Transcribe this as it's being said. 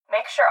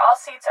Make sure all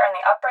seats are in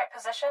the upright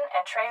position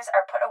and trays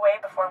are put away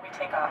before we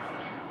take off.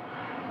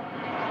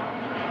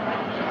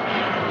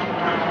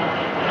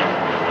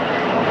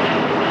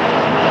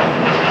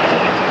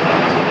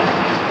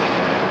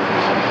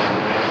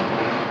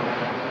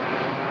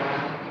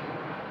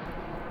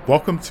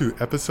 Welcome to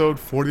episode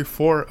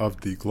 44 of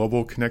the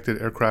Global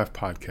Connected Aircraft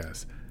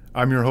Podcast.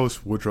 I'm your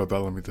host, Woodrow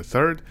Bellamy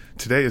III.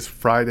 Today is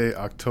Friday,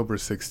 October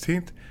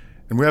 16th,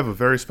 and we have a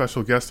very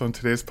special guest on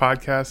today's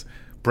podcast,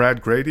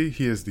 Brad Grady.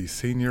 He is the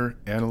senior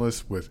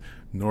analyst with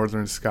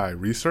Northern Sky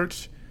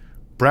Research.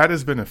 Brad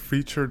has been a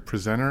featured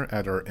presenter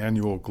at our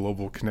annual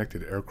Global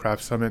Connected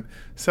Aircraft Summit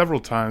several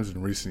times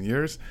in recent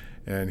years,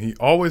 and he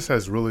always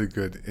has really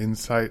good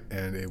insight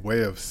and a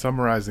way of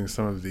summarizing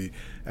some of the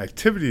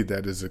activity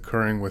that is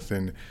occurring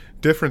within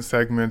different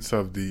segments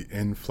of the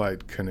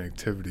in-flight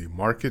connectivity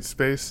market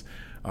space,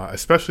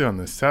 especially on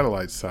the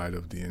satellite side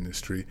of the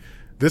industry.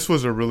 This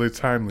was a really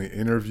timely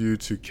interview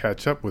to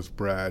catch up with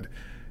Brad.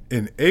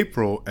 In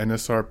April,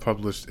 NSR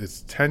published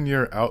its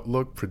 10-year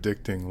outlook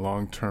predicting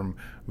long-term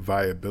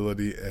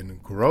viability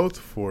and growth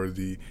for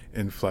the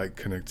in-flight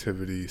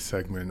connectivity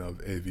segment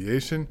of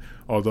aviation,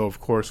 although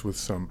of course with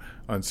some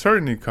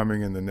uncertainty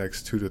coming in the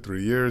next 2 to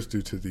 3 years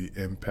due to the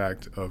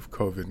impact of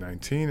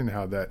COVID-19 and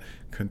how that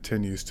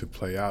continues to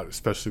play out,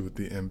 especially with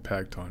the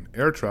impact on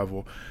air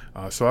travel.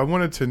 So I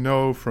wanted to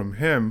know from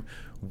him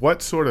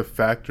what sort of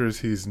factors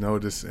he's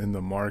noticed in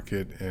the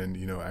market and,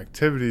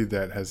 activity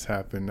that has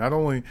happened not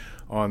only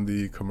on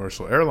the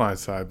commercial airline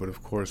side, but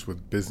of course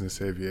with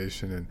business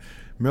aviation and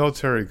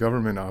military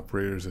government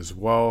operators as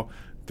well,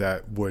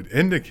 that would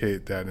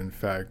indicate that in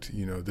fact,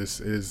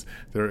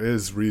 there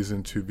is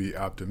reason to be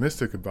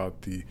optimistic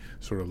about the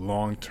sort of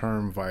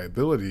long-term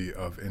viability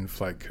of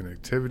in-flight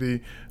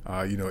connectivity.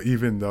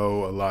 Even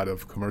though a lot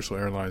of commercial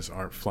airlines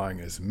aren't flying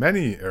as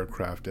many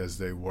aircraft as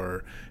they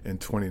were in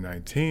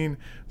 2019,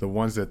 the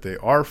ones that they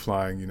are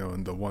flying,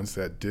 and the ones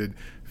that did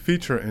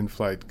feature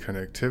in-flight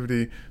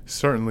connectivity,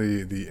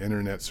 certainly the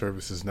internet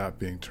service is not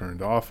being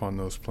turned off on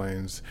those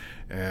planes.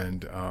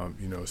 And,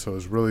 so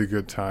it's really a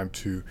good time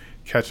to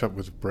catch up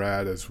with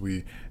Brad as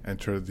we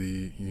enter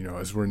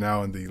as we're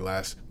now in the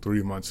last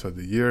 3 months of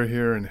the year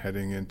here and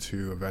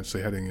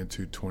eventually heading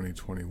into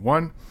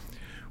 2021.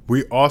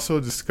 We also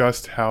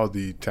discussed how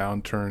the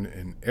downturn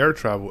in air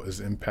travel is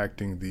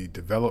impacting the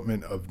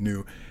development of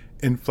new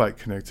in-flight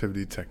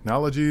connectivity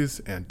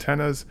technologies,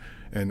 antennas,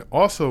 and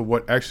also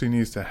what actually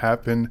needs to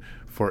happen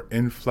for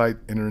in-flight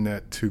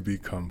internet to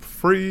become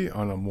free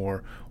on a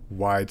more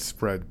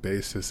widespread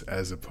basis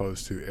as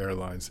opposed to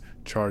airlines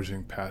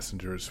charging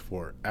passengers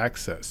for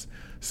access.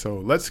 So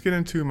let's get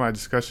into my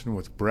discussion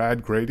with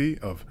Brad Grady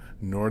of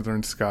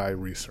Northern Sky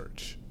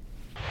Research.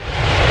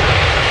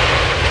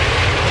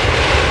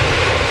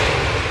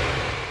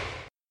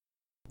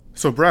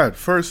 So Brad,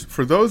 first,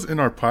 for those in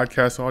our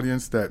podcast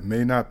audience that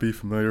may not be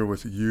familiar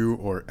with you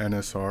or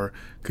NSR,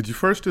 could you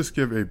first just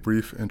give a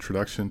brief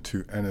introduction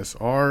to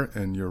NSR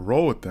and your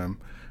role with them?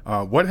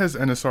 What has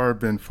NSR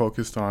been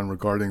focused on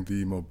regarding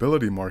the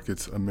mobility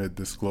markets amid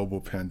this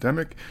global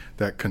pandemic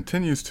that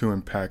continues to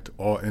impact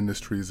all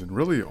industries and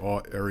really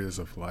all areas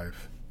of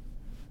life?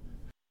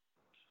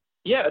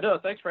 Yeah, no,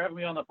 thanks for having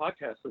me on the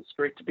podcast. It's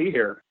great to be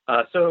here.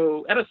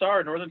 So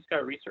NSR, Northern Sky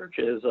Research,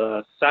 is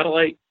a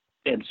satellite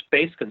and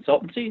space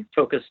consultancy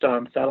focused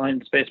on satellite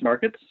and space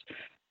markets.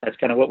 That's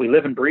kind of what we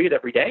live and breathe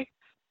every day.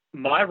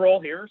 My role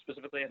here,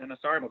 specifically at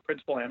NSR, I'm a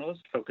principal analyst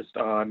focused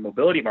on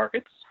mobility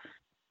markets.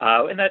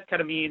 And that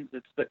kind of means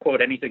it's the,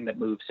 quote, anything that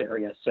moves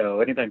area.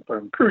 So anything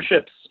from cruise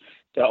ships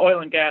to oil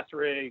and gas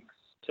rigs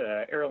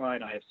to airline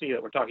IFC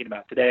that we're talking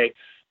about today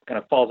kind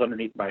of falls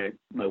underneath my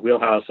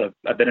wheelhouse.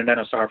 I've been in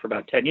NSR for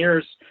about 10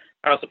 years.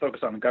 I also focus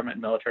on the government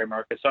and military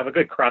markets. So I have a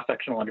good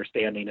cross-sectional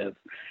understanding of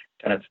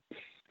kind of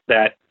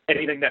that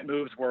anything that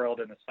moves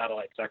world in the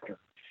satellite sector.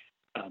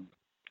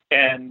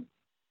 And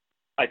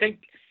I think,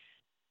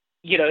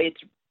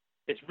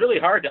 it's really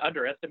hard to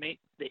underestimate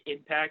the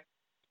impact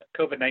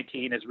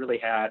COVID-19 has really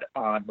had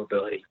on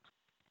mobility.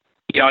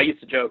 I used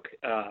to joke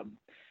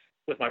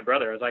with my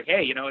brother. I was like,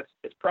 hey,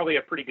 it's probably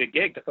a pretty good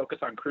gig to focus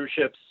on cruise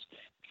ships,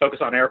 focus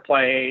on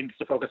airplanes,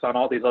 to focus on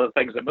all these other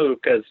things that move,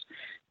 because,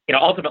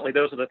 ultimately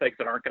those are the things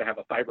that aren't going to have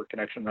a fiber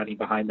connection running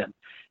behind them.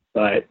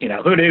 But,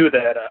 who knew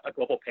that a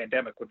global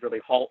pandemic would really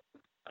halt,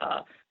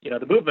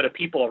 the movement of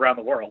people around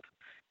the world.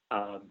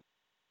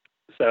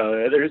 So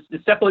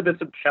it's definitely been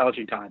some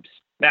challenging times.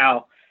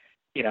 Now,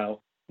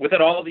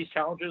 within all of these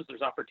challenges,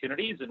 there's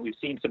opportunities, and we've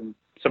seen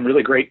some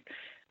really great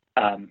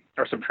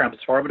or some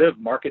transformative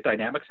market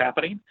dynamics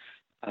happening.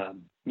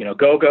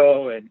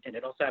 GoGo and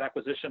Intelsat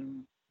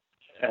acquisition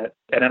at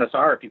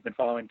NSR, if you've been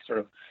following sort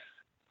of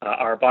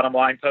our bottom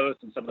line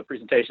posts and some of the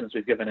presentations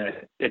we've given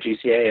at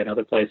GCA and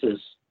other places,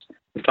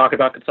 we've talked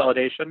about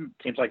consolidation.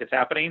 It seems like it's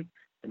happening.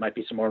 There might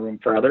be some more room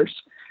for others.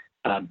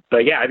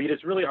 But yeah,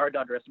 it's really hard to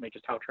underestimate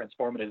just how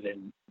transformative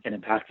and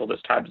impactful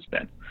this time has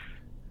been.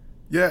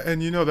 Yeah,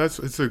 and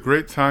it's a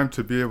great time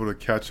to be able to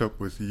catch up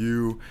with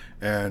you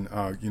and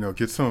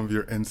get some of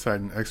your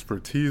insight and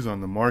expertise on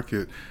the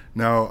market.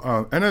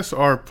 Now,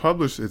 NSR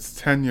published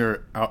its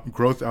 10-year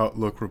growth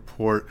outlook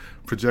report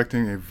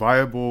projecting a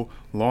viable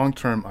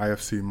long-term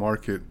IFC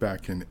market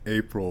back in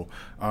April.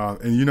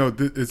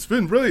 It's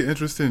been really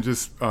interesting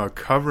just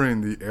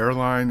covering the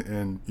airline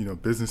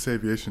and business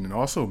aviation and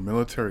also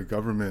military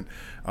government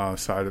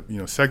side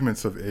of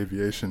segments of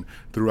aviation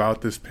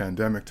throughout this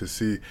pandemic to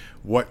see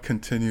what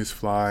continues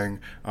flying,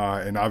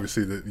 and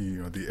obviously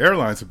the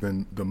airlines have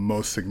been the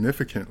most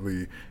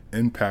significantly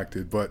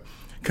impacted. But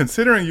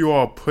considering you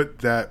all put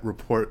that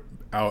report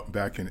out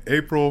back in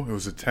April, it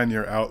was a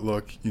 10-year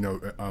outlook,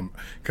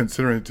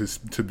 considering it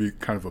to be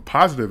kind of a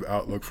positive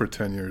outlook for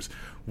 10 years.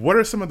 What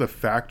are some of the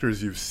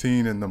factors you've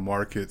seen in the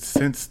market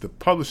since the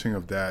publishing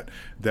of that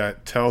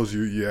tells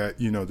you,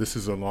 this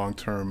is a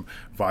long-term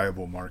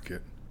viable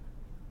market?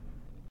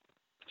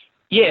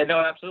 Yeah, no,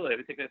 absolutely.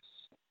 I think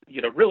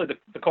that's really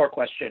the core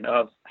question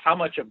of how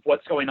much of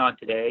what's going on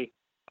today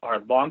are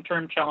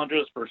long-term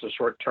challenges versus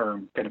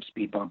short-term kind of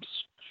speed bumps.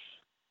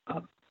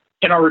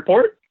 In our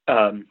report,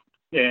 and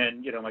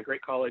my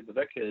great colleague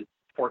Vivek had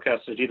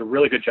forecasted, did a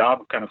really good job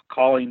of kind of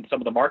calling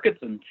some of the markets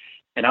and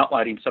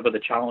outlining some of the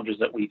challenges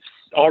that we've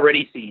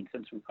already seen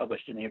since we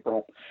published in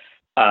April.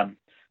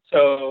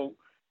 So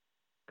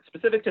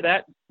specific to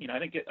that, I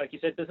think, like you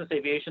said, business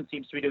aviation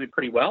seems to be doing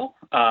pretty well.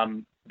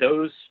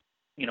 Those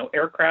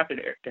aircraft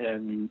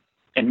and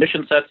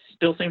mission sets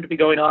still seem to be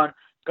going on.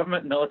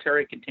 Government and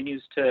military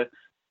continues to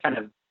kind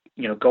of,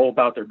 go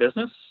about their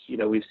business.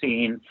 We've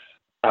seen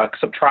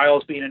some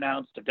trials being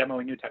announced of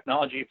demoing new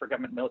technology for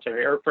government and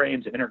military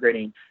airframes and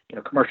integrating,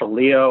 commercial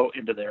LEO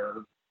into their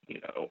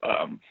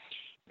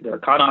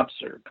CONOPS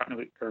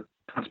or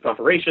concept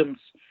operations.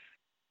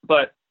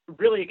 But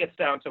really it gets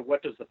down to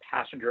what does the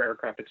passenger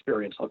aircraft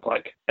experience look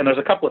like? And there's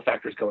a couple of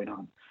factors going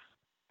on.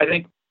 I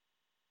think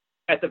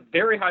at the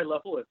very high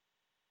level,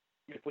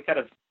 if we kind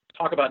of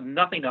talk about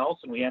nothing else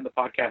and we end the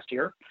podcast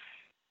here,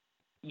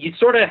 you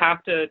sort of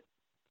have to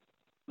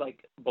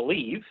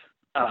believe,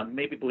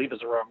 maybe believe is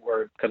the wrong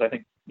word, because I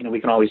think, we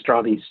can always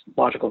draw these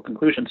logical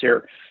conclusions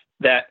here,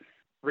 that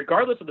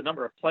regardless of the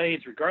number of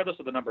planes, regardless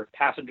of the number of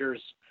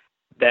passengers,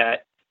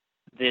 that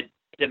the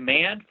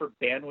demand for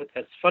bandwidth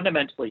has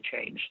fundamentally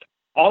changed.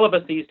 All of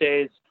us these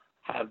days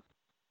have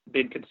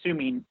been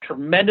consuming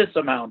tremendous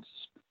amounts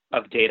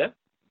of data,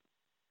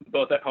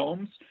 both at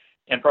homes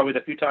and probably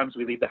the few times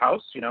we leave the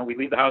house. We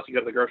leave the house, you go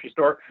to the grocery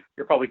store,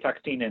 you're probably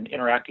texting and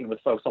interacting with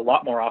folks a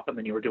lot more often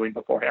than you were doing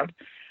beforehand,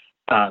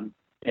 and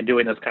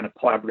doing those kind of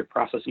collaborative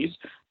processes.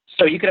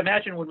 So you can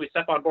imagine when we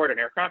step on board an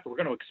aircraft, we're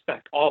going to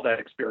expect all that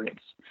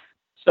experience.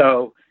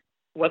 So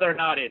whether or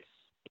not it's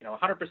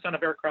 100%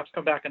 of aircraft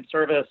come back in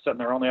service and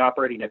they're only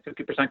operating at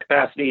 50%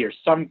 capacity, or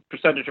some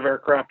percentage of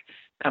aircraft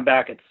come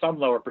back at some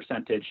lower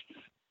percentage,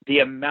 the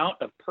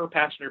amount of per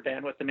passenger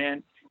bandwidth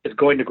demand is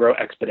going to grow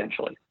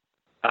exponentially.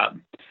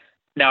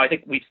 Now, I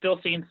think we've still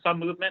seen some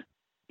movement,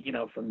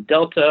 from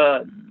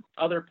Delta and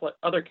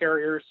other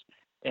carriers,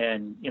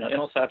 and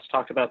Intelsat's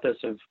talked about this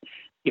of,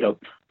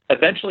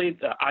 eventually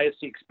the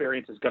IFC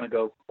experience is going to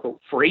go, quote,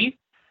 free.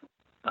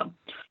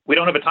 We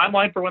don't have a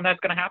timeline for when that's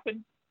going to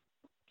happen.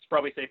 It's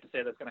probably safe to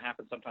say that's going to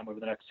happen sometime over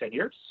the next 10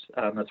 years.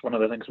 That's one of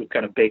the things we've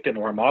kind of baked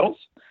into our models.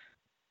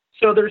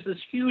 So there's this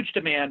huge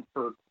demand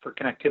for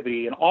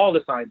connectivity, and all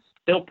the signs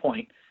still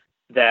point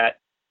that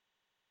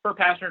per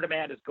passenger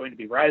demand is going to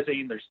be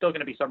rising. There's still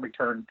going to be some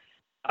return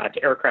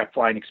to aircraft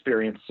flying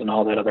experience and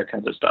all that other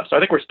kinds of stuff. So I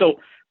think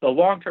the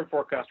long-term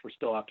forecast, we're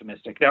still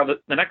optimistic. Now,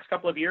 the next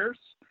couple of years,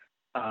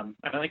 I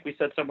think we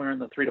said somewhere in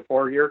the 3 to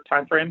 4 year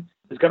time frame,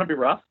 is going to be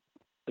rough.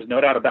 There's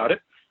no doubt about it.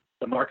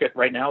 The market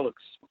right now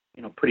looks,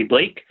 pretty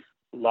bleak.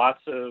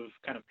 Lots of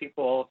kind of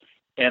people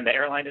in the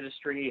airline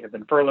industry have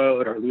been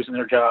furloughed or losing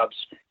their jobs.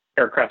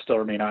 Aircraft still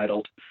remain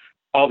idled.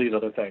 All these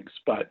other things.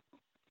 But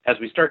as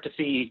we start to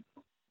see,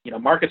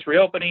 markets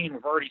reopening,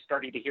 we're already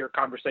starting to hear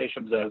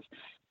conversations of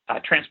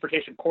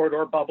transportation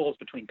corridor bubbles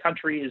between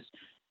countries,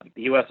 like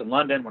the U.S. and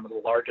London, one of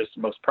the largest,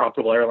 most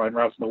profitable airline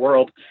routes in the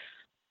world.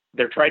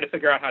 They're trying to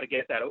figure out how to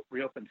get that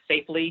reopened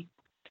safely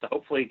to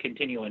hopefully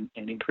continue and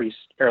increase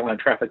airline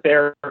traffic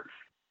there.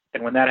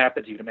 And when that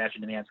happens, you can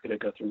imagine demand's going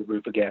to go through the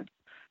roof again.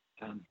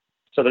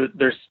 So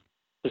there's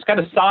kind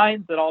of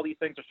signs that all these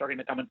things are starting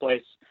to come in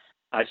place.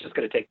 It's just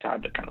going to take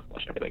time to kind of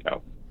flush everything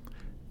out.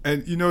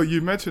 And,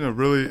 you mentioned a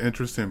really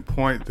interesting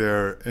point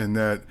there in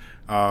that,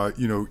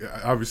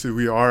 obviously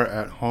we are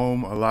at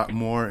home a lot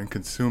more and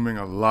consuming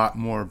a lot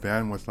more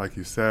bandwidth, like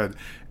you said.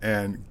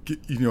 And,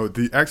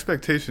 the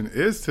expectation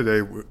is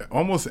today,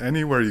 almost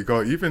anywhere you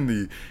go, even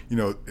the,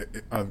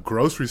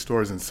 grocery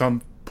stores in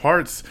some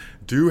parts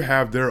do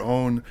have their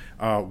own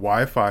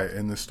Wi-Fi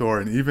in the store.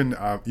 And even,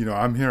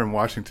 I'm here in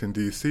Washington,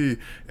 D.C.,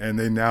 and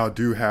they now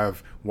do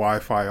have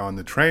Wi-Fi on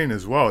the train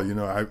as well.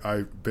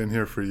 I've been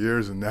here for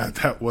years, and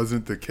that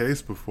wasn't the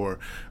case before.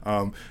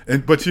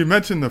 But you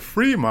mentioned the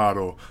free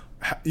model.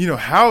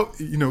 How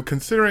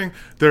considering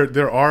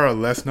there are a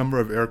less number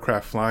of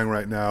aircraft flying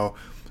right now,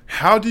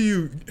 How do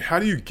you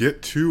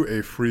get to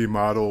a free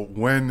model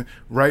when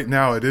right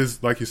now it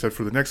is, like you said,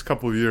 for the next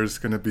couple of years it's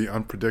going to be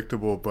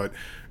unpredictable, but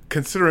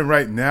considering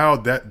right now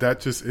that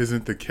just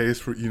isn't the case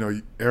for,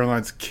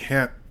 airlines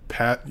can't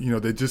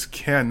they just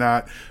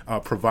cannot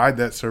provide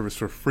that service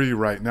for free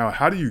right now.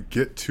 How do you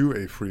get to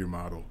a free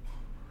model?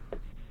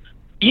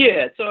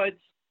 Yeah, so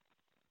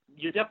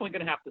you're definitely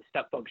going to have to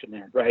step function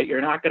there, right?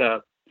 You're not going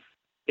to,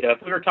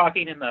 if we were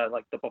talking in the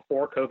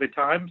before COVID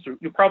times,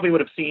 you probably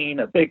would have seen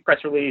a big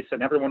press release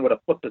and everyone would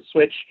have flipped a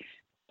switch,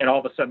 and all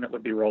of a sudden it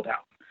would be rolled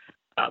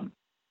out.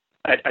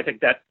 I think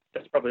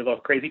that's probably a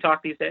little crazy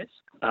talk these days.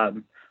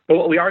 But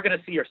what we are going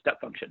to see are step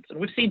functions, and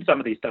we've seen some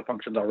of these step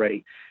functions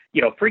already.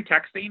 Free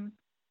texting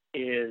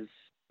is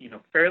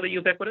fairly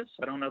ubiquitous.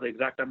 I don't know the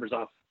exact numbers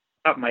off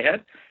the top of my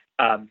head,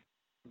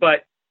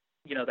 but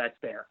that's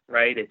there,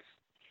 right? It's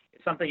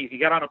something you can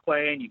get on a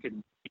plane. You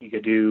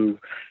could do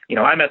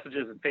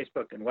iMessages and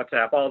Facebook and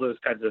WhatsApp, all those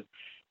kinds of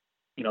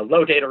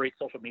low data rate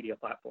social media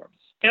platforms.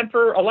 And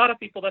for a lot of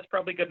people, that's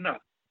probably good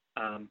enough.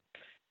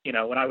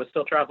 When I was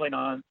still traveling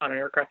on an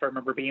aircraft, I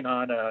remember being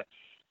on an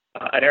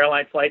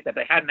airline flight that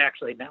they hadn't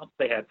actually announced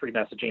they had free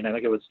messaging. I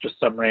think it was just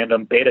some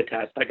random beta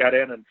test. I got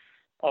in and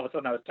all of a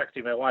sudden I was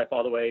texting my wife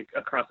all the way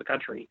across the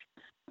country.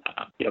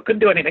 Couldn't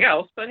do anything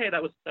else, but hey,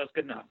 that was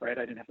good enough, right?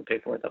 I didn't have to pay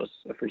for it. That was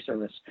a free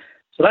service.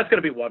 So that's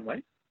going to be one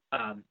way.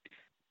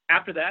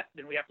 After that,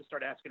 then we have to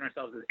start asking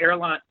ourselves,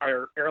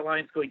 are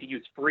airlines going to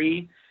use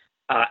free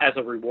as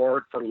a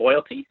reward for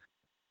loyalty?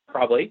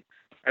 Probably.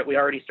 Right? We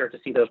already start to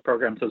see those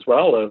programs as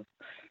well of,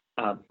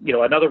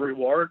 another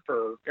reward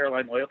for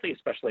airline loyalty,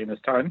 especially in this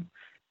time,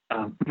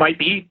 might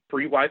be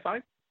free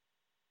Wi-Fi.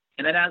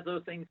 And then as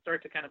those things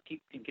start to kind of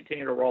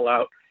continue to roll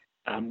out,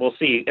 we'll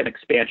see an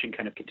expansion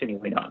kind of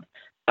continuing on.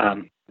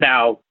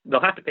 Now,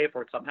 they'll have to pay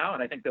for it somehow,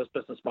 and I think those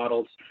business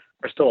models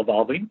are still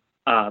evolving.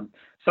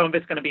 Some of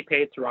it's going to be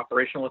paid through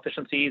operational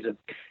efficiencies of,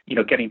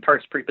 getting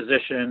parts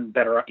pre-positioned,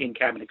 better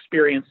in-cabin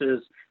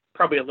experiences,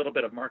 probably a little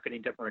bit of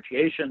marketing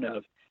differentiation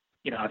of,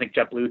 I think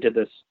JetBlue did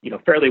this,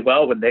 fairly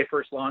well when they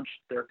first launched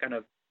their kind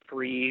of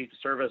free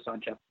service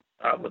on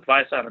with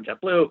Viasat on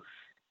JetBlue.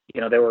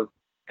 They were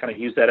kind of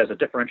used that as a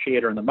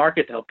differentiator in the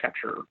market to help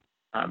capture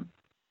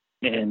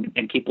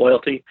and keep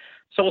loyalty.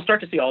 So we'll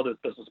start to see all those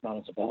business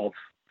models evolve,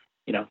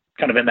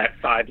 kind of in that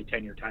 5 to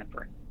 10 year time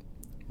frame.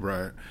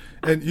 Right.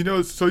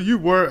 And, so you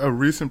were a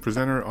recent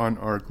presenter on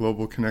our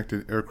Global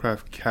Connected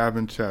Aircraft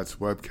Cabin Chats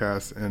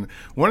webcast. And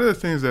one of the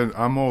things that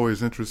I'm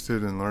always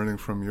interested in learning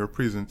from your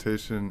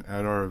presentation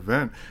at our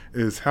event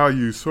is how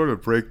you sort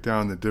of break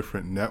down the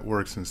different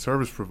networks and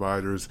service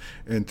providers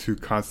into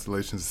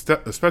constellations,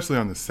 especially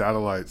on the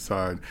satellite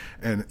side,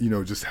 and,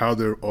 just how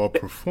they're all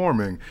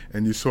performing.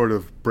 And you sort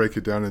of break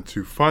it down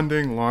into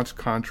funding, launch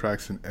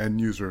contracts, and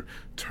end user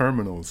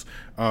terminals.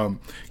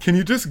 Can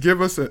you just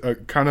give us a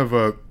kind of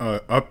a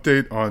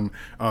update on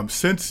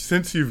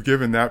since you've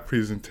given that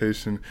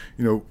presentation?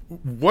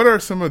 What are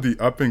some of the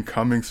up and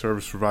coming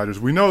service providers?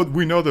 We know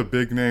the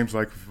big names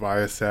like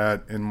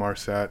Viasat and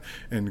Inmarsat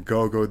and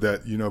Gogo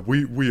that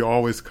we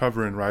always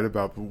cover and write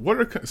about. But what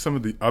are some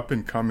of the up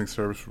and coming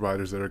service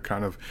providers that are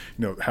kind of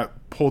have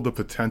pulled the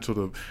potential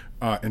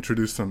to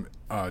introduce some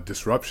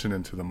disruption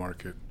into the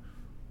market?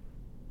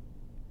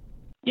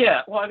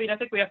 Yeah, well, I mean, I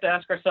think we have to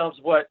ask ourselves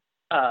what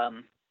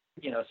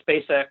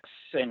SpaceX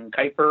and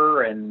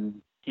Kuiper and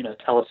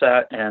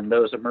Telesat and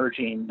those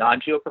emerging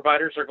non-geo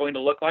providers are going to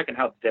look like and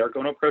how they're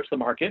going to approach the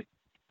market.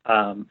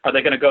 Are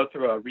they going to go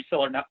through a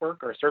reseller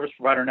network or a service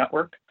provider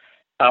network,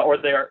 or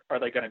are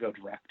they going to go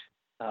direct?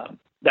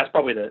 That's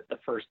probably the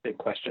first big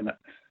question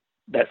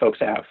that folks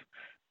have.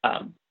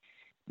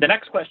 The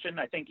next question,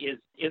 I think,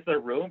 is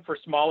there room for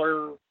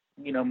smaller,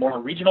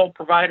 more regional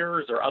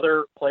providers or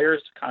other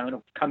players to kind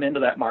of come into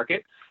that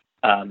market?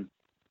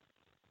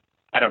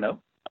 I don't know.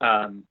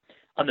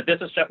 On the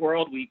business jet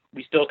world, we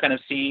still kind of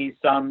see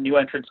some new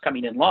entrants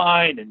coming in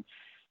line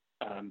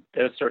and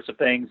those sorts of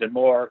things, and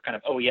more kind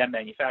of OEM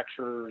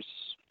manufacturers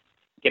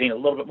getting a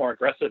little bit more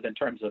aggressive in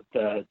terms of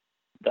the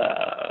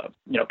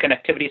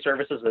connectivity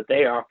services that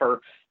they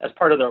offer as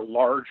part of their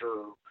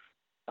larger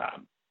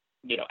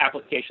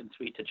application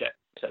suite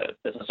to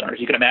business owners.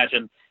 You can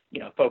imagine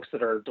folks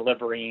that are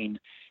delivering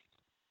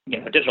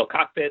digital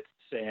cockpits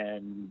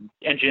and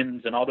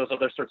engines and all those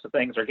other sorts of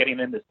things are getting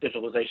in this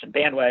digitalization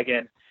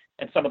bandwagon,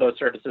 and some of those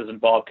services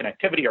involve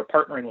connectivity or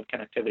partnering with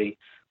connectivity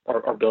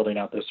or building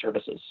out those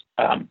services.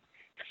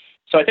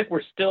 So I think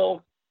we're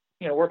still,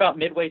 we're about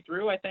midway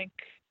through, I think,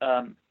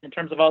 in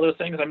terms of all those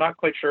things. I'm not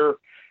quite sure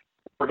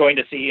we're going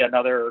to see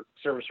another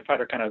service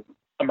provider kind of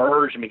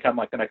emerge and become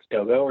like the next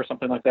Gogo or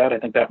something like that. I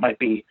think that might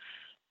be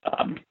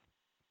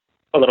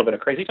a little bit of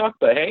crazy talk,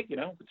 but hey,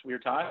 it's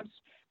weird times.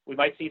 We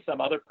might see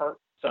some other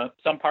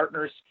some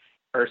partners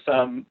or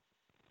some,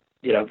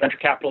 venture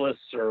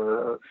capitalists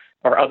or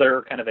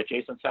other kind of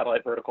adjacent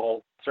satellite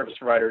vertical service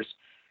providers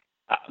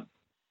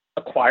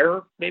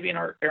acquire maybe an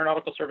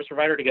aeronautical service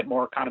provider to get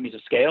more economies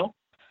of scale.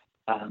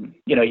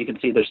 You can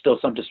see there's still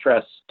some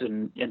distressed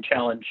and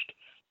challenged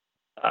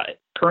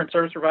current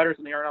service providers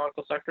in the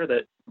aeronautical sector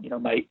that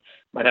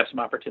might have some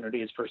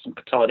opportunities for some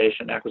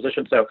consolidation and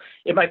acquisition. So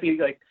it might be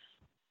like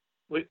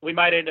we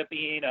might end up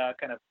being a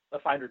kind of a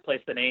find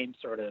replace the name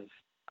sort of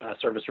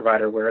service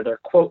provider where they're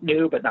quote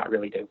new but not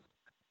really new.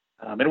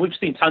 And we've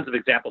seen tons of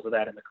examples of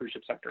that in the cruise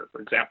ship sector,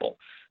 for example,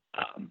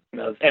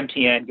 of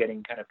MTN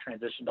getting kind of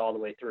transitioned all the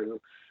way through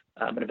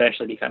and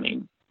eventually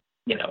becoming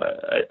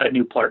a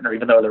new partner,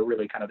 even though they're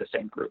really kind of the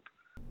same group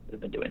that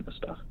have been doing this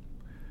stuff.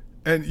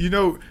 And,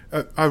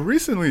 I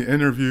recently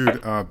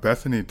interviewed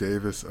Bethany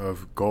Davis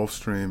of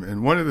Gulfstream,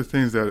 and one of the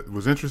things that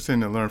was interesting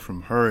to learn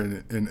from her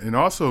and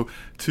also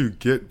to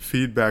get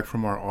feedback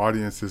from our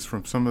audiences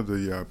from some of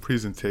the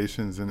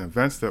presentations and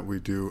events that we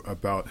do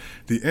about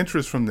the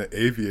interest from the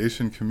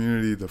aviation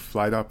community, the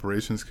flight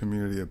operations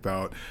community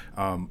about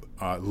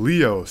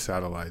LEO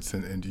satellites.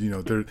 And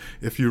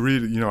if you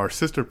read, our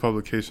sister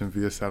publication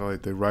Via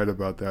Satellite, they write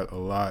about that a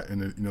lot.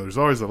 And, there's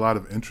always a lot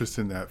of interest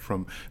in that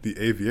from the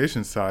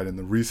aviation side in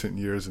the recent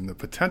years and the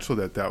potential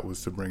that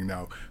was to bring.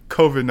 Now,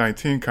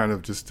 COVID-19 kind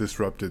of just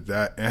disrupted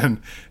that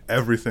and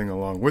everything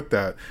along with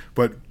that.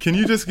 But can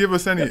you just give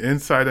us any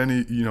insight,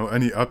 any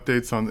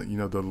updates on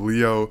the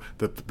LEO,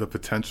 the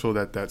potential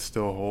that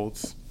still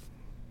holds?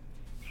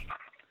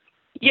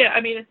 Yeah, I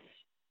mean,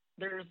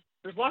 there's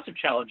lots of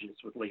challenges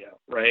with LEO,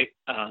 right?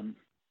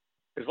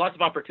 There's lots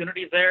of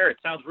opportunities there. It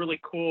sounds really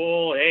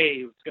cool.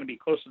 Hey, it's going to be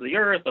closer to the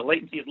Earth. The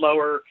latency is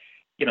lower.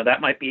 That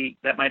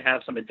might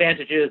have some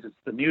advantages. It's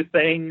the new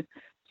thing.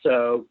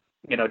 So,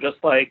 just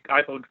like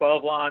iPhone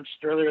 12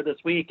 launched earlier this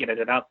week and it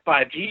announced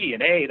 5G,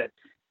 and hey, that's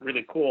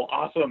really cool,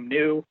 awesome,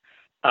 new.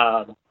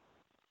 There'll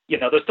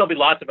still be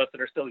lots of us that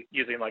are still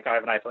using, like, I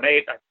have an iPhone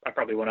 8. I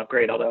probably won't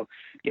upgrade, although,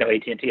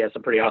 AT&T has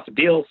some pretty awesome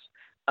deals.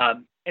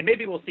 And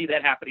maybe we'll see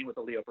that happening with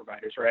the LEO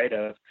providers, right?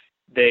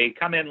 They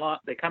come out,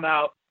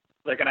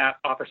 they're going to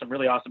offer some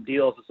really awesome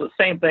deals. It's the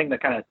same thing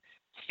that kind of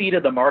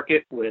seeded the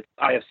market with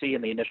IFC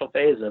in the initial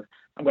phase of,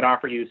 I'm going to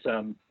offer you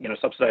some,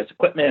 subsidized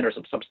equipment or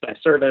some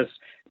subsidized service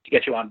to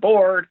get you on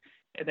board.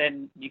 And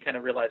then you kind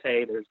of realize,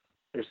 hey, there's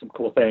some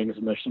cool things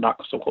and there's some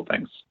not so cool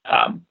things.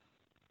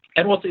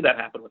 And we'll see that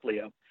happen with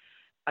LEO.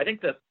 I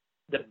think the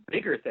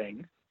bigger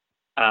thing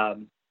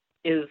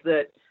is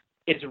that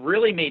it's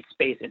really made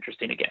space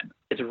interesting again.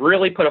 It's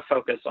really put a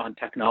focus on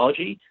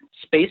technology,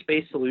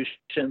 space-based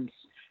solutions,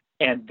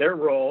 and their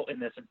role in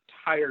this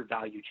entire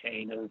value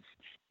chain of,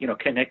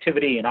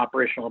 connectivity and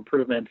operational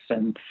improvements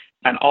and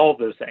all of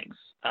those things.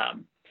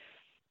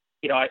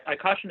 I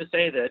caution to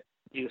say that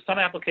some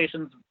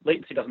applications,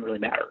 latency doesn't really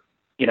matter.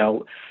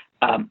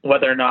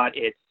 Whether or not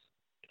it's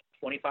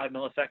 25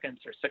 milliseconds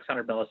or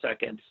 600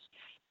 milliseconds,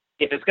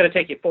 if it's going to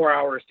take you 4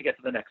 hours to get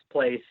to the next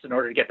place in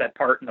order to get that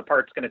part, and the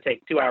part's going to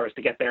take 2 hours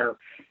to get there,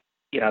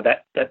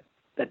 that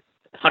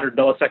 100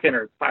 millisecond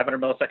or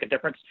 500 millisecond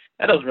difference,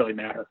 that doesn't really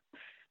matter.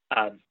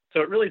 So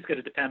it really is going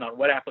to depend on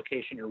what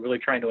application you're really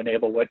trying to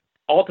enable, what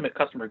ultimate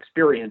customer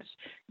experience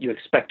you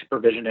expect to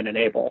provision and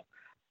enable,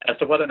 as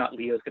to whether or not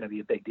LEO is going to be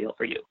a big deal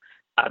for you.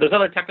 There's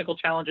other technical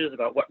challenges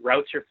about what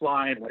routes you're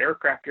flying, what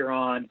aircraft you're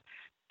on,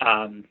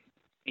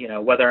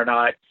 whether or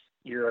not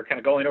you're kind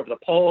of going over the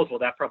poles. Well,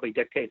 that probably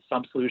dictates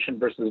some solution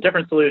versus a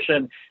different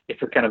solution. If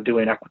you're kind of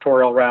doing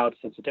equatorial routes,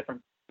 it's a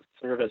different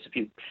service. If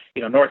you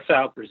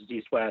north-south versus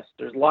east-west,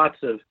 there's lots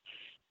of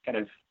kind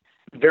of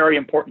very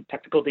important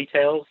technical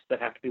details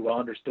that have to be well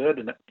understood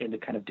into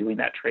kind of doing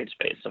that trade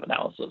space of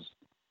analysis.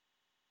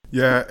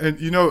 Yeah, and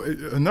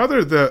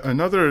another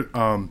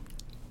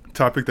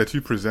topic that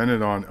you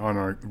presented on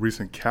our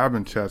recent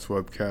Cabin Chats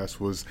webcast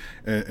was,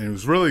 and it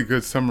was really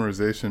good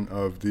summarization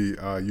of the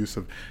use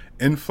of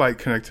in-flight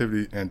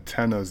connectivity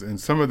antennas and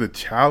some of the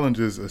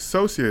challenges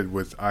associated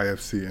with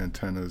IFC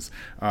antennas.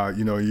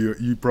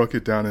 You broke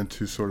it down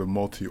into sort of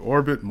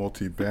multi-orbit,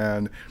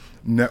 multi-band,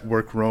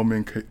 network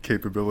roaming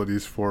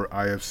capabilities for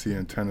IFC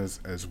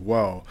antennas as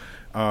well.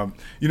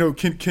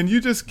 Can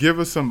you just give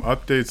us some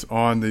updates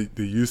on the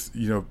use,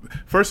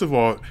 first of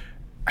all,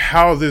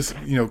 how this,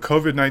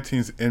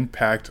 COVID-19's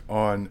impact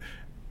on,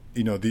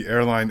 the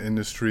airline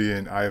industry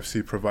and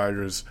IFC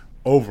providers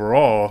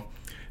overall?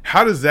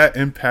 How does that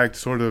impact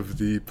sort of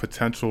the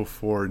potential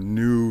for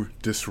new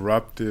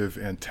disruptive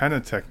antenna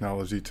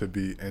technology to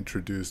be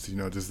introduced?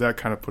 Does that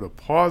kind of put a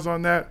pause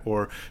on that,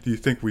 or do you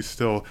think we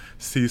still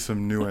see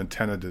some new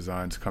antenna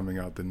designs coming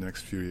out the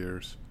next few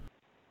years?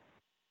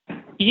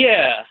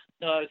 Yeah,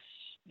 no, it's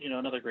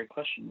another great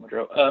question,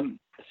 Woodrow.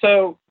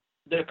 So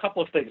there are a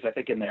couple of things I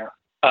think in there.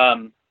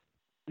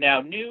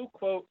 Now, new,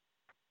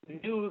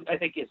 I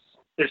think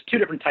there's two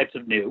different types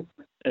of new,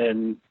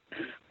 and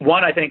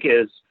one I think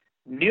is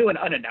new and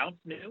unannounced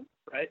new,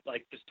 right?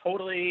 Like just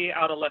totally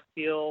out of left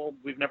field.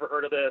 We've never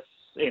heard of this,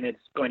 and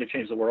it's going to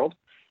change the world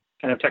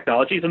kind of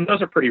technologies. And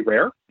those are pretty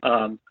rare.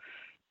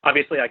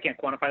 Obviously, I can't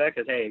quantify that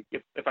because, hey,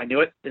 if I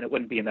knew it, then it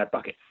wouldn't be in that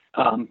bucket.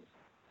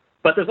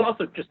 But there's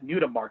also just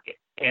new to market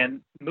and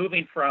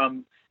moving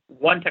from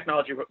one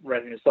technology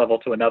readiness level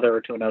to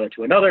another, to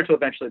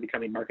eventually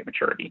becoming market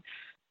maturity.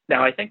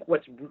 Now, I think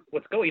what's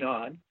going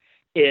on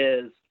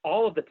is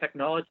all of the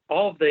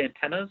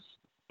antennas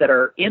that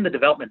are in the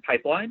development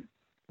pipeline,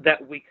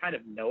 that we kind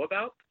of know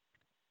about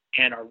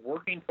and are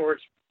working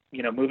towards,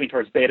 moving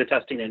towards beta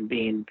testing and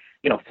being,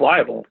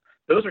 flyable,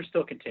 those are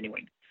still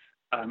continuing.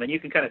 And you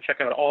can kind of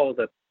check out all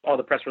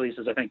the press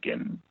releases, I think,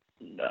 in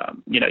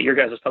your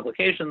guys'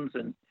 publications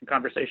and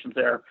conversations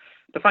there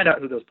to find out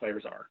who those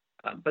players are.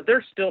 But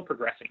they're still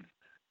progressing.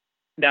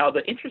 Now,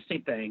 the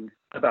interesting thing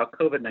about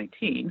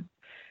COVID-19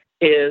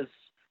 is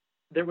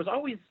there was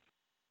always,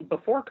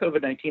 before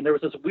COVID-19, there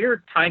was this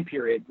weird time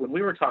period when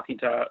we were talking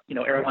to,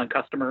 airline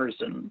customers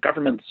and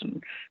governments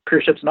and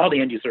cruise ships and all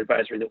the end user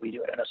advisory that we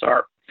do at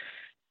NSR.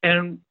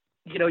 And,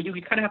 you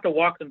kind of have to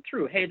walk them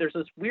through, hey, there's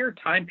this weird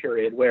time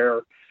period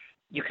where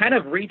you kind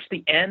of reach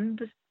the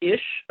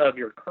end-ish of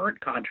your current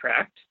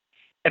contract.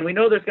 And we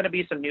know there's going to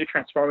be some new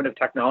transformative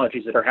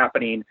technologies that are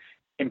happening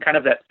in kind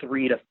of that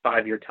 3 to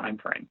 5 year time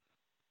frame.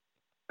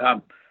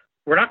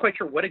 We're not quite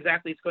sure what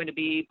exactly it's going to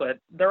be, but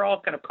they're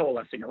all kind of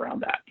coalescing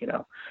around that,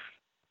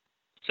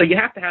 So you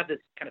have to have this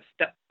kind of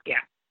step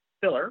gap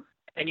filler,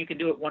 and you can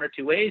do it one or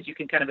two ways. You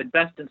can kind of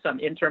invest in some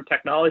interim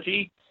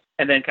technology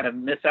and then kind of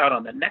miss out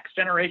on the next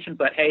generation.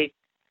 But hey,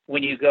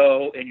 when you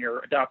go and you're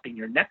adopting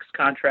your next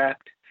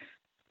contract,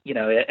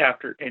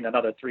 after in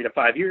another 3 to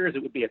 5 years,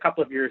 it would be a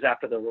couple of years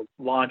after the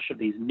launch of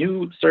these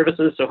new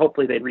services. So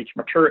hopefully they'd reach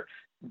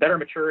better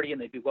maturity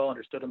and they'd be well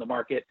understood in the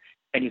market.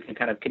 And you can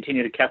kind of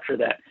continue to capture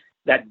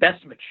that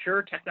best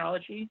mature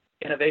technology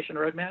innovation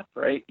roadmap,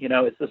 right?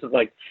 This is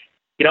like,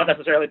 you don't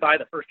necessarily buy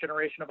the first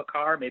generation of a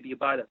car. Maybe you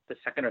buy the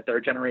second or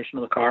third generation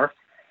of the car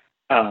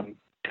kind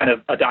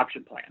of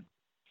adoption plan.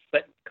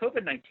 But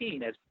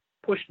COVID-19 has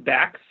pushed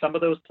back some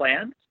of those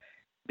plans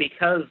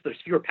because there's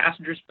fewer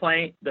passengers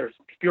flying,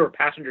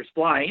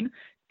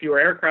 fewer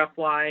aircraft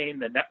flying,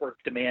 the network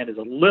demand is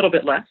a little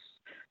bit less.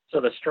 So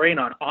the strain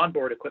on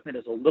onboard equipment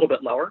is a little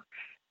bit lower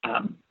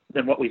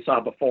than what we saw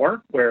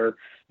before, where,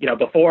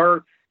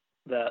 before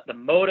the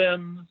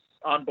modems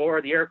on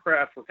board the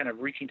aircraft were kind of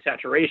reaching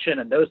saturation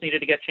and those needed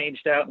to get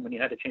changed out. And when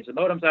you had to change the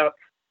modems out,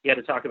 you had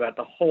to talk about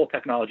the whole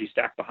technology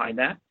stack behind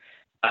that.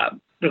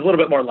 There's a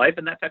little bit more life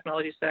in that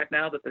technology stack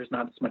now that there's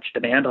not as much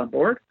demand on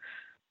board.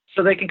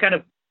 So they can kind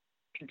of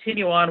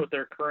continue on with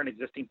their current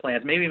existing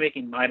plans, maybe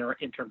making minor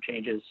interim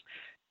changes.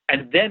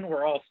 And then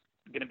we're all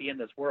going to be in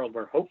this world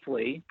where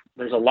hopefully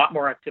there's a lot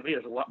more activity,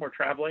 there's a lot more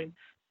traveling.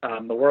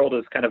 The world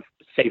is kind of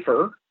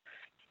safer.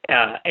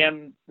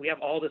 And we have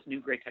all this new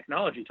great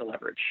technology to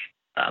leverage.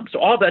 So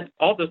all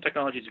those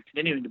technologies are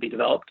continuing to be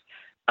developed.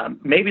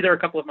 Maybe they're a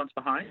couple of months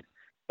behind,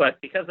 but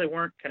because they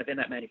weren't kind of in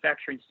that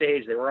manufacturing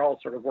stage, they were all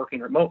sort of working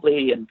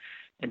remotely and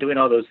doing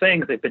all those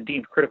things. They've been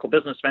deemed critical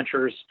business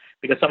ventures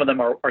because some of them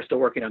are still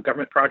working on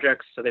government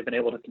projects. So they've been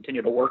able to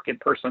continue to work in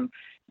person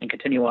and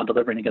continue on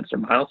delivering against their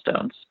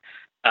milestones.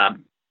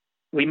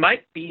 We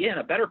might be in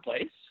a better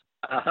place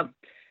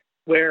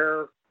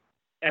where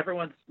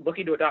everyone's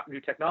looking to adopt new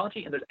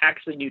technology and there's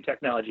actually new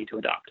technology to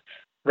adopt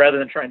rather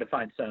than trying to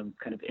find some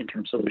kind of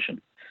interim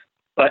solution.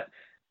 But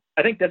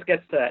I think this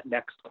gets to that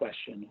next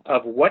question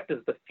of what does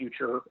the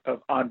future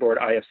of onboard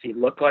IFC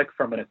look like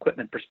from an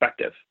equipment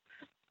perspective?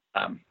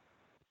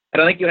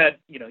 And I think you had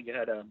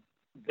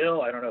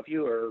Bill, I don't know if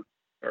you or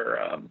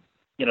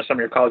some of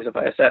your colleagues at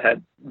Viasat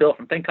had Bill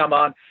from ThinkCom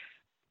on,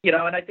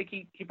 and I think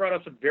he brought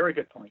up some very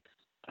good points.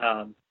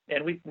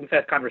 And we've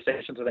had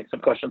conversations, I think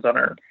some questions on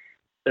our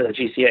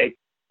GCA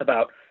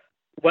about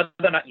whether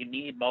or not you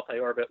need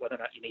multi-orbit, whether or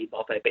not you need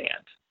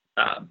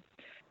multi-band.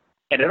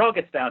 And it all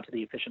gets down to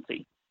the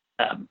efficiency.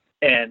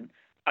 And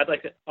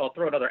I'll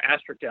throw another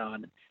asterisk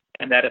down,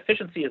 and that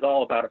efficiency is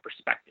all about a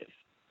perspective,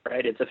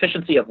 right? It's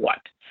efficiency of what?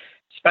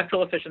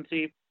 Spectral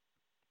efficiency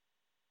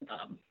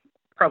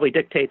probably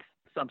dictates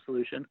some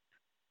solution.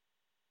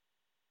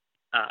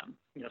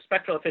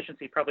 Spectral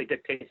efficiency probably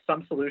dictates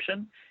some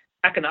solution.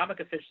 Economic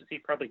efficiency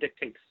probably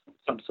dictates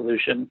some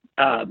solution.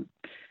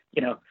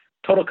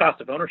 Total cost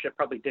of ownership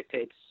probably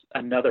dictates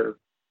another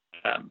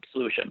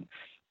solution.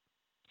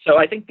 So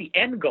I think the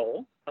end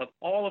goal of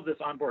all of this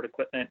onboard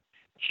equipment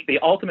should be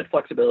ultimate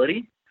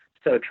flexibility.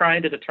 So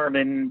trying to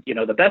determine,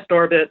 the best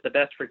orbit, the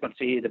best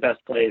frequency, the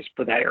best place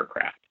for that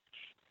aircraft.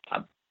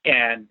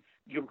 And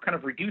you kind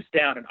of reduce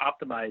down and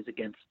optimize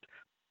against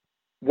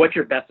what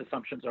your best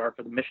assumptions are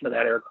for the mission of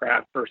that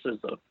aircraft versus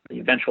the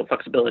eventual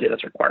flexibility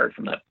that's required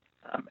from the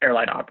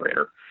airline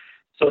operator.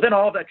 So within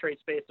all of that trade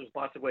space, there's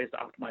lots of ways to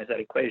optimize that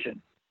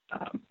equation.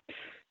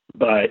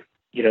 But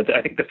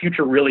I think the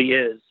future really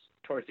is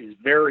towards these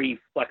very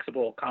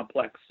flexible,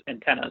 complex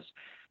antennas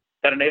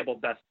that enable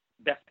best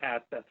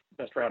path,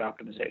 best route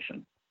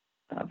optimization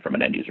from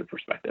an end user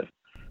perspective.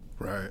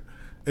 Right.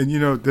 And,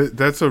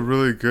 that's a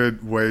really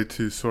good way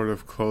to sort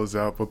of close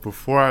out. But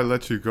before I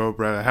let you go,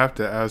 Brad, I have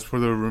to ask, for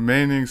the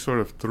remaining sort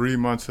of 3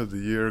 months of the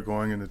year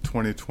going into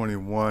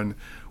 2021,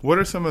 what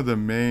are some of the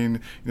main,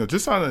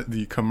 just on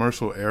the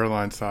commercial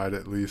airline side,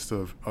 at least,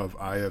 of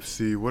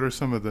IFC, what are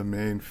some of the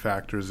main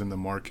factors in the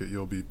market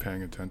you'll be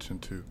paying attention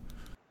to?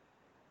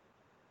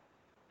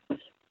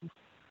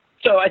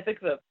 So I think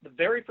the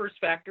very first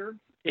factor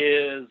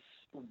is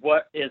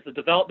what is the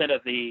development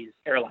of these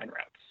airline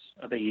routes,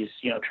 of these,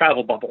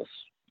 travel bubbles,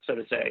 so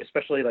to say,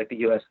 especially like the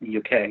US and the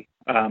UK.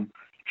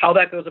 how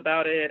that goes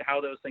about it,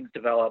 how those things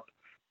develop,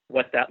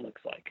 what that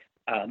looks like.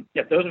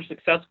 If those are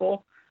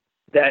successful,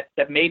 that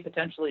may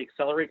potentially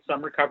accelerate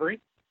some recovery,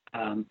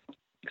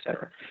 et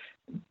cetera.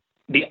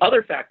 The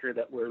other factor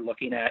that we're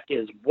looking at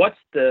is what's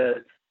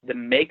the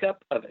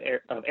makeup of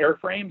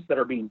airframes that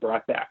are being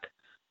brought back.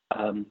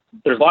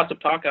 There's lots of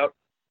talk out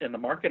in the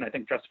market, and I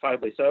think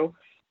justifiably so,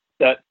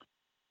 that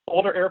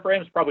older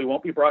airframes probably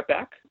won't be brought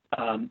back,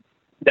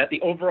 that the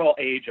overall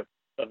age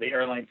of the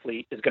airline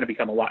fleet is going to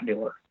become a lot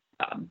newer.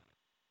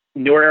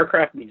 Newer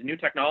aircraft means new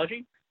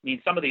technology,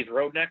 means some of these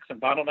roadnecks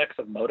and bottlenecks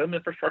of modem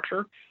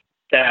infrastructure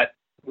that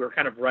we're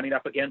kind of running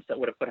up against that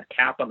would have put a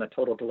cap on the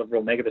total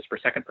deliverable megabits per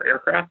second per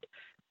aircraft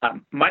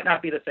might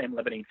not be the same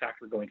limiting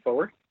factor going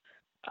forward.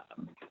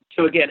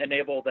 To again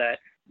enable that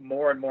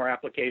more and more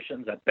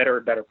applications at better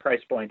and better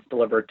price points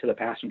delivered to the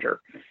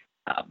passenger.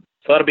 So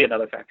that'll be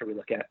another factor we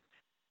look at.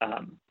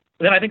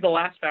 Then I think the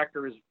last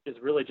factor is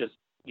really just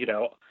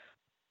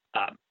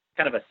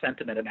kind of a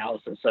sentiment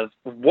analysis of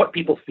what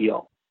people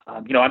feel.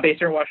 I'm based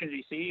here in Washington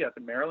D.C. up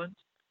in Maryland.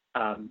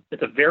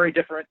 It's a very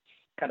different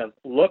kind of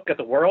look at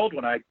the world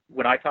when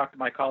I talk to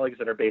my colleagues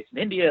that are based in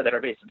India, that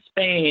are based in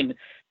Spain,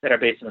 that are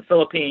based in the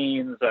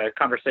Philippines.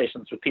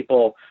 Conversations with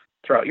people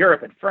throughout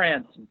Europe and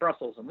France and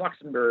Brussels and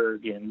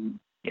Luxembourg and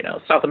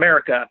South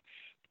America.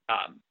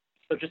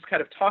 So just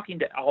kind of talking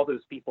to all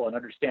those people and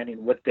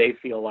understanding what they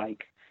feel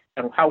like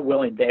and how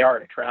willing they are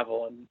to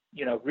travel and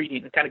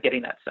reading and kind of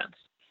getting that sense.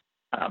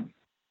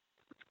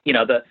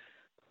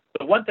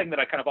 The one thing that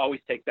I kind of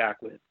always take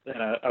back with,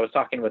 and I was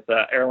talking with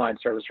the airline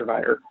service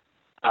provider,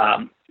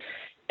 and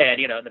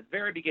in the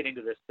very beginning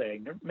of this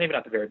thing, maybe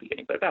not the very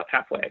beginning, but about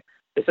halfway,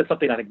 they said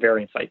something I think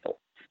very insightful.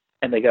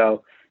 And they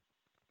go,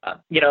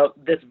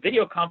 this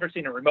video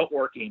conferencing and remote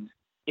working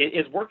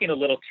is working a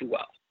little too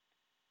well.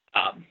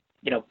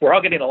 We're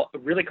all getting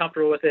really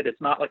comfortable with it.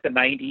 It's not like the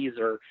 90s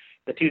or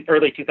the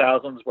early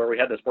 2000s where we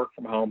had this work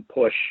from home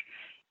push.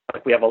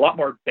 Like we have a lot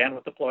more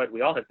bandwidth deployed.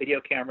 We all have video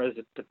cameras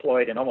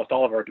deployed in almost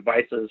all of our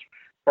devices.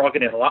 We're all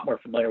getting a lot more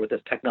familiar with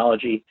this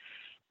technology.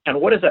 And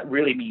what does that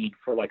really mean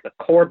for like the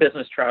core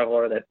business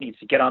traveler that needs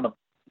to get on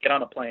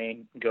a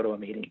plane and go to a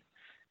meeting?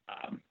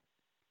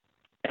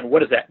 And what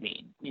does that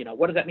mean?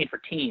 What does that mean for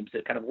teams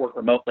that kind of work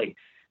remotely?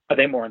 Are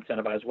they more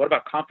incentivized? What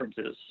about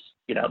conferences?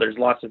 There's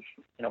lots of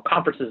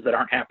conferences that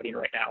aren't happening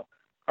right now.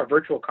 Are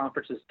virtual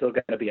conferences still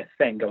going to be a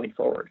thing going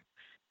forward?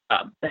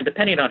 And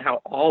depending on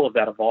how all of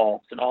that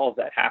evolves and all of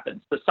that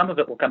happens, but some of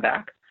it will come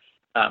back.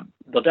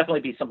 There'll definitely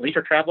be some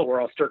leisure travel where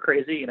I'll stir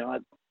crazy.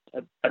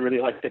 I'd really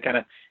like to kind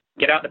of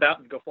get out and about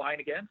and go flying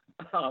again.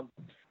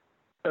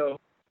 So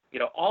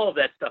all of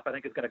that stuff I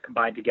think is going to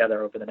combine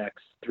together over the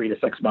next 3 to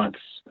 6 months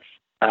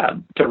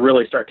to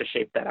really start to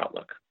shape that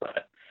outlook.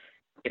 But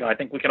I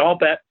think we can all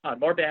bet on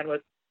more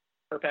bandwidth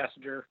per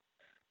passenger.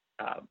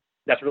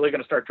 That's really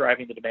going to start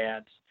driving the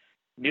demand.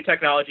 New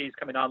technologies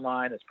coming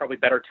online that's probably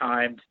better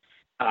timed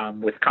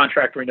with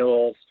contract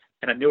renewals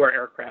and a newer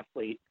aircraft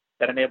fleet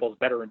that enables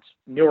better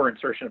newer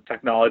insertion of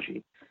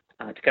technology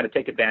to kind of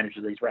take advantage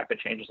of these rapid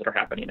changes that are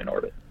happening in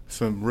orbit.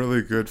 Some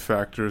really good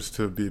factors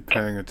to be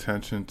paying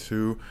attention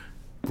to.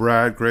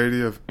 Brad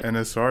Grady of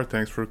NSR,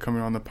 thanks for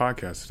coming on the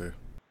podcast today.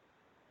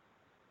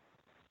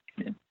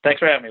 Yeah. Thanks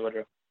for having me,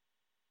 Woodrow.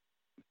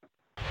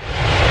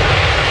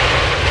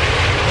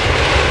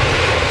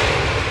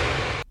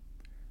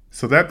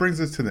 So that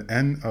brings us to the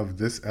end of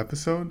this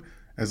episode.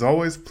 As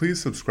always,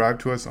 please subscribe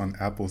to us on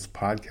Apple's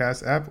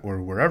podcast app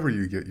or wherever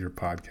you get your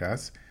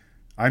podcasts.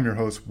 I'm your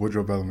host,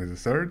 Woodrow Bellamy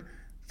III.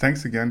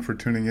 Thanks again for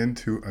tuning in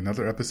to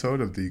another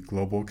episode of the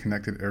Global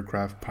Connected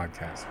Aircraft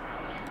Podcast.